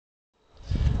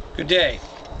Good day.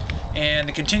 In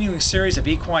the continuing series of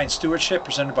equine stewardship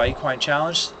presented by Equine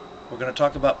Challenge, we're going to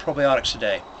talk about probiotics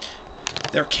today.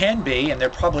 There can be, and there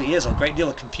probably is, a great deal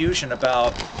of confusion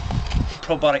about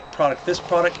probiotic product, this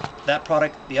product, that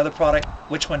product, the other product,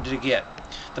 which one to get.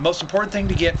 The most important thing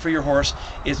to get for your horse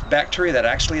is bacteria that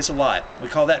actually is alive. We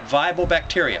call that viable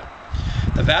bacteria.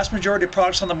 The vast majority of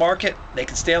products on the market, they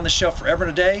can stay on the shelf forever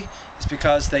and a day. It's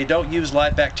because they don't use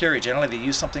live bacteria. Generally, they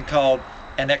use something called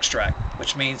an extract,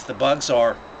 which means the bugs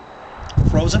are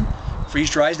frozen,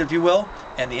 freeze-dried if you will,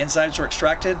 and the enzymes are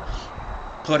extracted,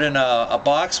 put in a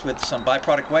box with some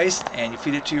byproduct waste, and you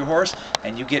feed it to your horse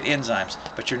and you get enzymes,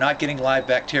 but you're not getting live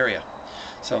bacteria.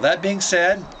 So that being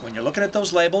said, when you're looking at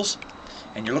those labels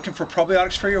and you're looking for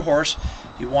probiotics for your horse,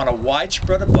 you want a wide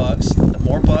spread of bugs. The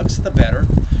more bugs, the better.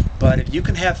 But if you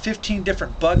can have 15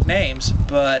 different bug names,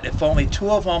 but if only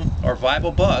 2 of them are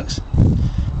viable bugs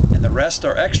and the rest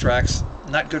are extracts,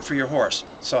 not good for your horse.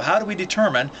 So how do we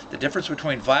determine the difference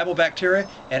between viable bacteria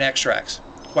and extracts?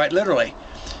 Quite literally.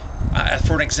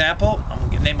 For an example, I'm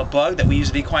going to name a bug that we use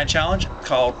at Equine Challenge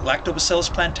called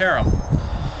Lactobacillus plantarum.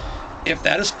 If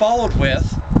that is followed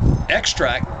with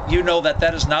extract, you know that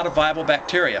that is not a viable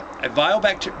bacteria. A viable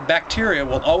bacteria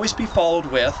will always be followed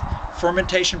with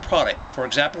fermentation product. For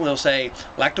example, they'll say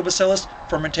Lactobacillus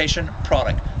fermentation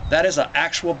product. That is an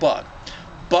actual bug.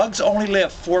 Bugs only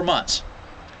live 4 months.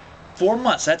 4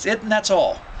 months, that's it and that's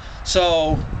all.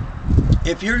 So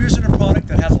if you're using a product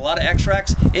that has a lot of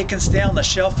extracts, it can stay on the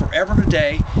shelf forever and a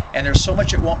day, and there's so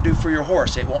much it won't do for your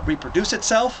horse. It won't reproduce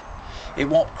itself, it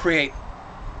won't create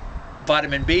B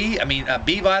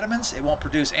vitamins, it won't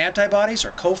produce antibodies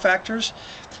or cofactors.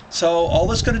 So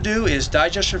all it's going to do is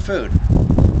digest your food.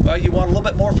 Well, you want a little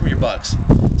bit more from your bugs.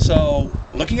 So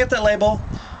looking at that label,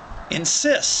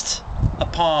 insist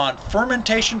upon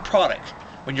fermentation product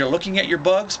when you're looking at your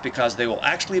bugs, because they will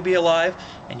actually be alive,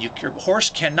 and your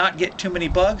horse cannot get too many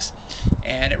bugs,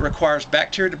 and it requires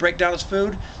bacteria to break down its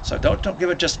food. So don't give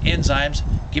it just enzymes,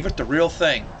 give it the real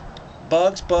thing.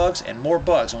 Bugs, bugs, and more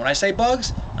bugs. And when I say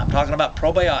bugs, I'm talking about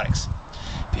probiotics.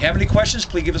 If you have any questions,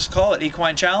 please give us a call at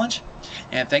Equine Challenge,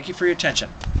 and thank you for your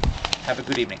attention. Have a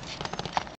good evening.